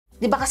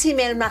Di ba kasi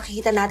meron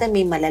makikita natin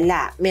may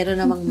malala, meron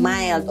namang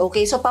mild.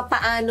 Okay, so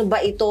papaano ba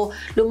ito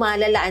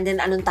lumalala and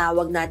then anong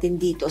tawag natin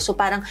dito? So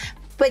parang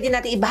pwede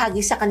natin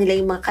ibahagi sa kanila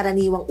yung mga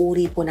karaniwang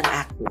uri po ng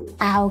acne.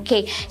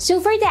 Okay.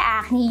 So for the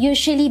acne,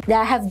 usually they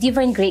have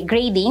different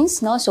gradings,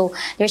 no? So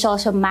there's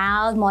also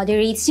mild,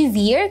 moderate,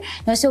 severe,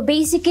 no? So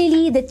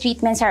basically, the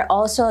treatments are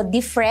also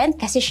different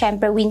kasi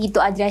syempre we need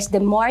to address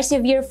the more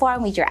severe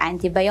form with your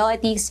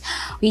antibiotics,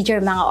 with your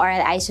mga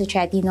oral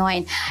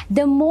isotretinoin.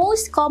 The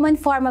most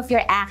common form of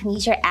your acne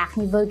is your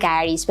acne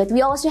vulgaris, but we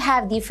also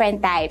have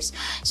different types.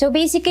 So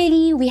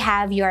basically, we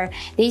have your,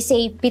 they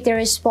say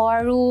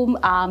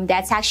pityrosporum,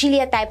 that's actually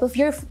a type of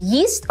your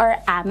yeast or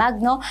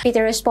amag, no?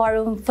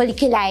 Pityrosporum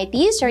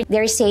folliculitis, or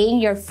they're saying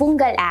your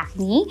fungal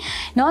acne,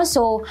 no?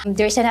 So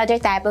there's another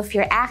type of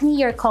your acne,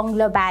 your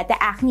conglobata,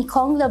 acne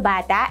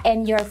conglobata,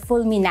 and your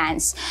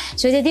fulminans.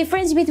 So the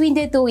difference between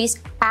the two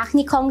is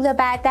acne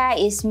conglobata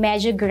is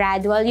medyo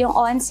gradual yung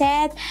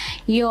onset.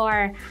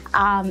 Your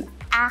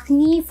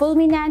acne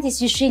fulminans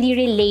is usually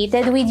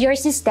related with your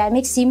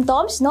systemic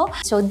symptoms, no?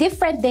 So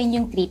different din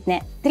yung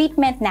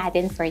treatment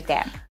natin for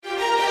them.